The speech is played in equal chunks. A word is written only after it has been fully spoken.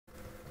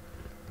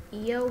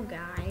Yo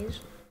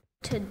guys,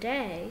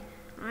 today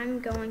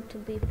I'm going to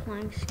be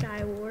playing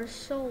Skywars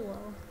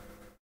solo.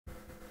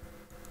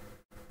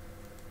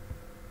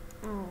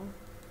 Oh,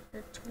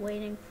 it's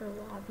waiting for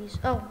lobbies.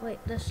 Oh wait,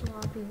 this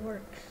lobby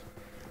works.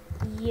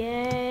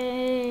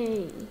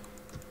 Yay!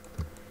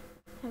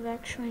 I've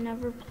actually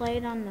never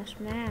played on this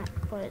map,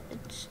 but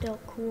it's still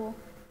cool.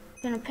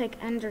 I'm gonna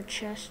pick Ender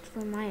Chest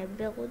for my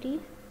ability.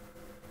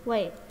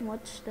 Wait,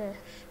 what's this?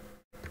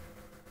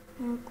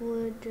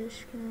 Oakwood,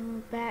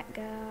 disco, bat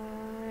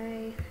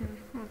guy.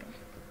 Okay.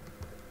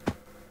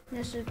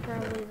 This is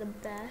probably the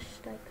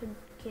best I could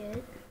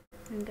get.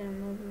 I'm gonna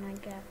move my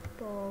gap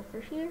ball over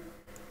here.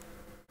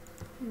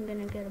 I'm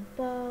gonna get a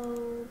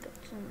bow, get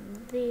some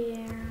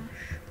there.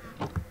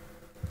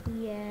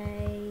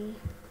 Yay.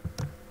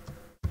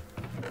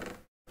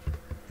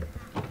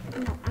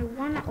 No, I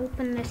wanna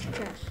open this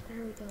chest.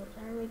 There we go,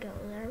 there we go,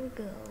 there we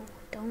go.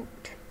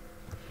 Don't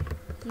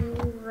you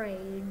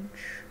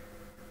rage.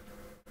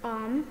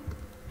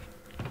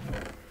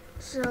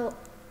 So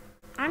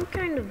I'm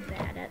kind of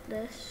bad at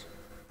this.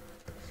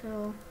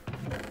 So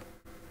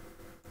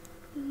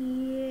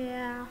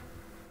yeah,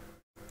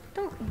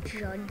 don't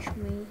judge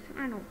me.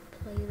 I don't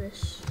play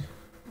this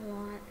a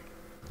lot.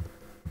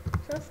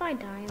 So if I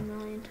die a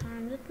million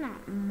times, it's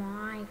not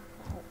my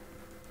fault.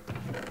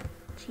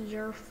 It's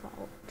your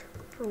fault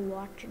for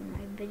watching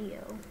my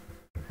video.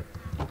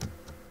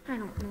 I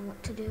don't know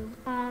what to do.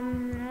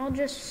 I'll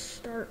just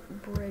start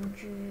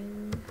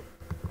bridging.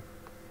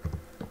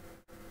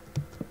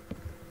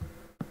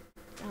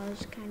 That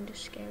was kind of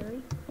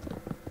scary.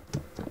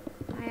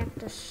 I have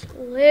to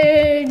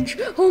slidge.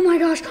 Oh my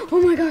gosh, oh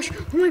my gosh,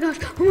 oh my gosh,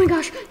 oh my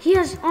gosh. He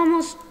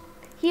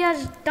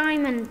has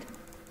diamond.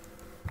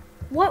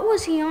 What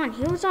was he on?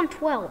 He was on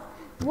 12.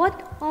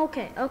 What?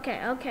 Okay.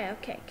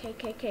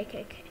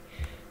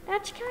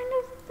 That's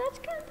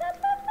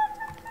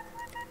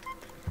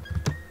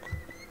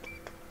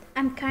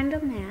I'm kind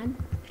of mad,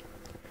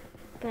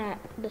 but at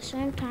the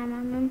same time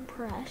I'm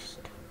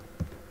impressed.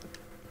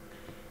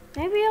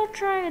 Maybe I'll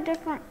try a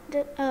different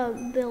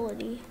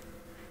ability.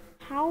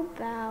 How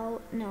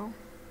about, no.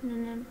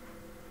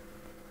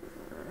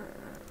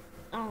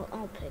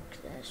 I'll pick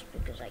this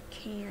because I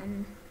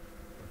can.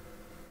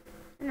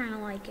 And I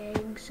like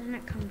eggs, and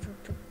it comes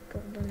with the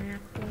golden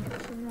apple,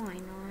 so why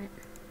not?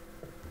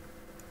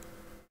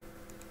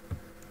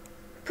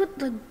 Put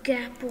the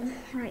gapple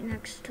right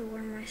next to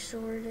where my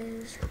sword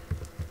is.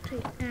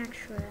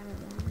 Actually, I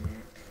don't want it.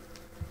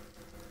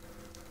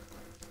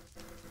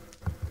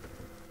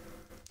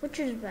 Which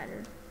is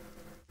better?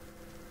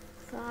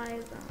 5,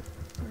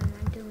 what am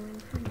I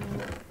doing? I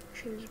know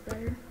which is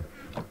better.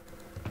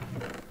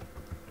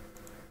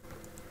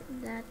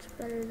 That's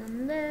better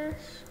than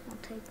this. I'll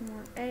take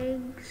more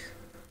eggs.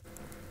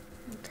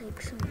 I'll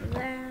take some of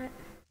that.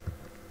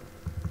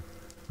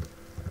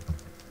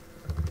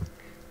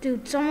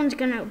 Dude, someone's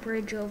gonna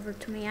bridge over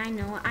to me. I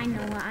know it.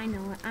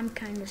 I'm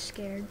kinda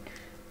scared.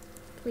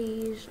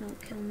 Please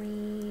don't kill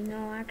me.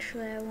 No,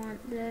 actually I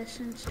want this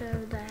instead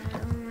of that.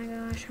 Oh my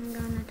gosh, I'm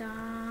gonna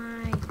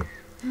die.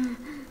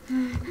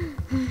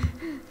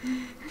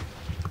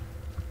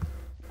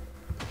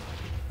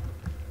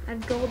 I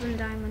have golden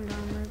diamond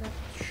armor. That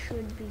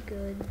should be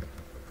good.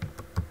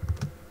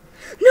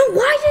 No,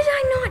 why did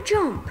I not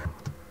jump?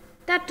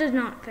 That is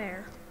not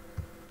fair.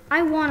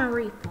 I want a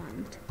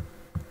refund.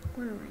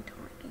 What am I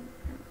talking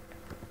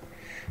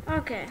about?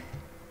 Okay.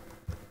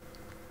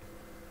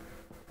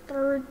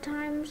 Third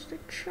time's the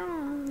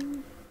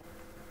charm.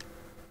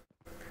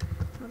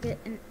 I'll get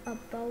a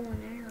bow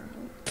and arrow.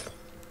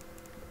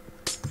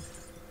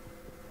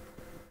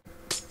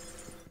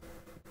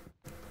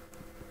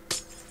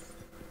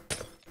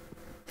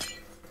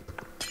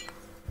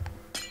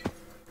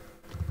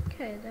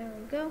 Okay, there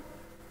we go.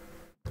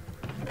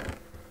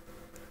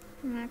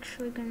 I'm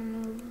actually gonna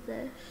move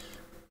this.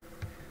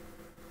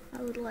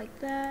 I would like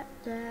that.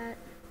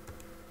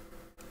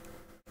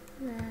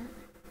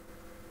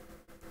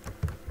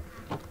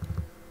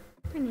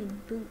 I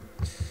need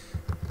boots.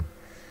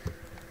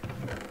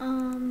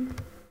 I'll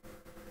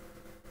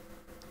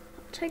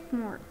take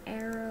more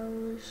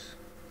arrows.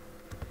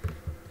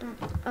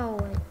 Oh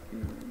wait,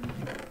 no.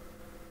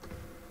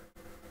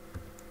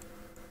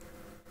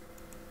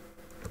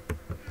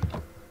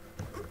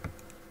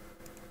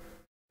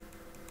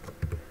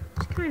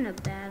 It's kind of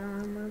bad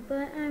armor,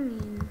 but I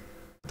mean,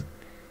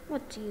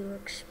 what do you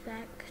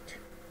expect?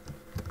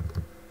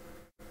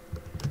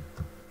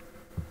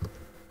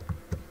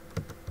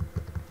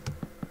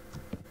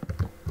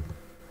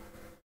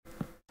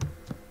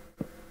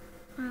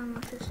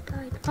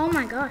 Oh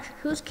my gosh,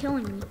 who's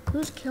killing me?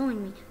 Who's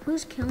killing me?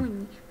 Who's killing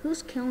me?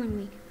 Who's killing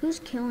me? Who's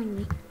killing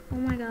me? Oh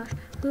my gosh,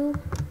 who,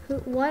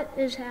 what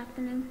is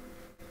happening?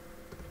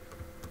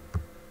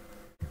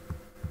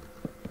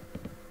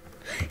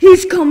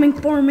 He's coming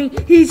for me,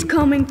 he's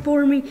coming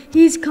for me,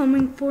 he's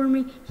coming for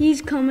me,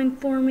 he's coming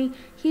for me,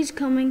 he's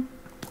coming.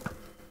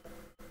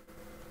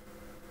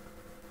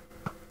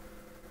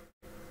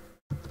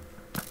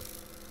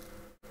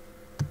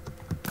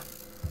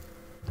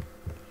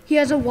 He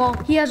has a wall.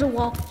 He has a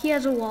wall. He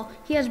has a wall.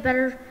 He has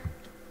better.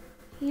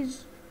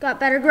 He's got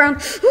better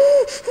ground.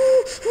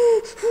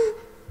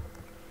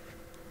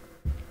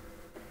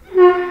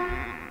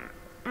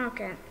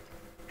 Okay.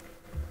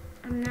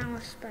 I'm now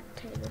a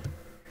spectator.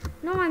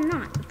 No, I'm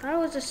not. If I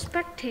was a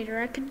spectator,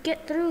 I could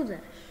get through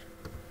this.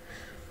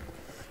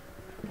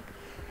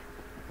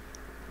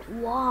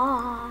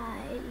 Why?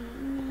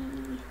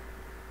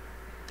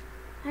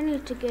 I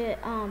need to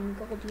get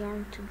gold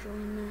yarn to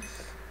join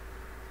this.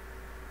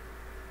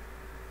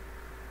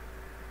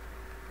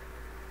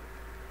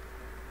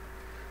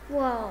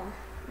 Well,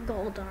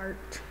 Gold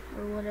Art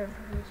or whatever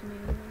his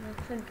name is. I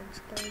think it's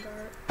Gold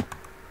Art.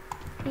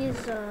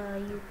 He's a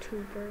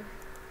YouTuber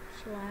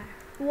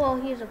 / well,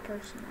 he's a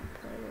person I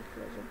play with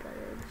as a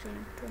better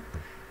example.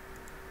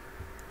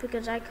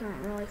 Because I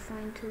couldn't really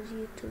find his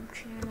YouTube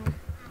channel.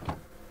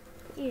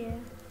 Yeah.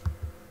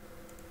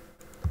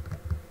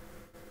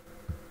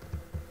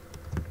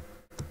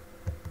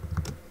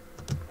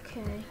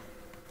 Okay.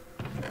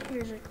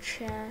 Here's a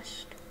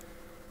chest.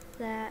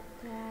 That,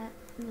 and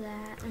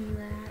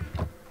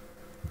that.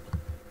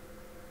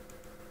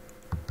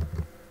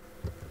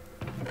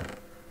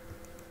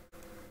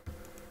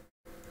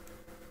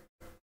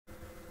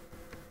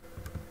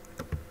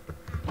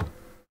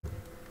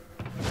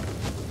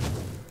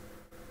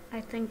 I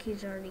think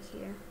he's already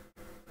here.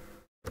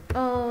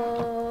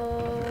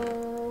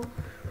 Oh,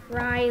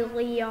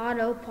 Riley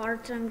Auto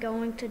Parts, I'm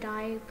going to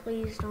die.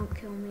 Please don't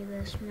kill me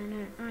this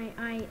minute.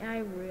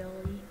 I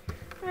really,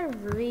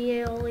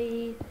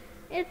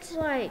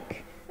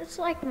 it's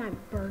like my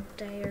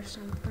birthday or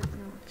something.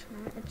 No, it's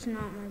not. It's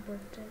not my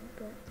birthday,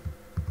 but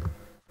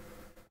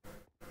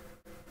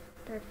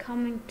they're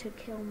coming to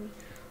kill me.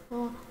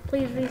 Oh,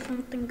 please be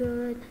something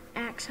good.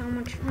 Axe, how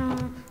much?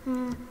 Oh,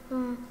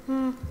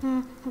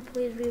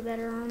 please be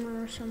better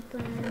armor or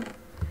something.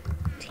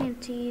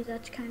 TNT,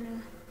 that's kind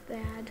of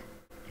bad.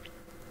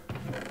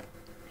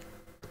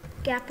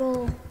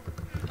 Gapple.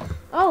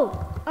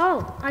 Oh,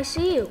 I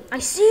see you. I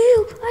see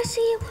you. I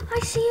see you. I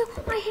see you.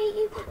 I hate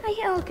you.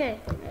 Okay,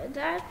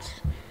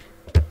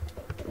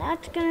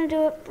 that's gonna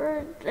do it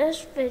for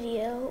this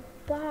video.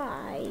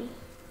 Bye.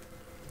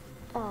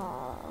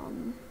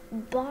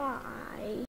 Bye.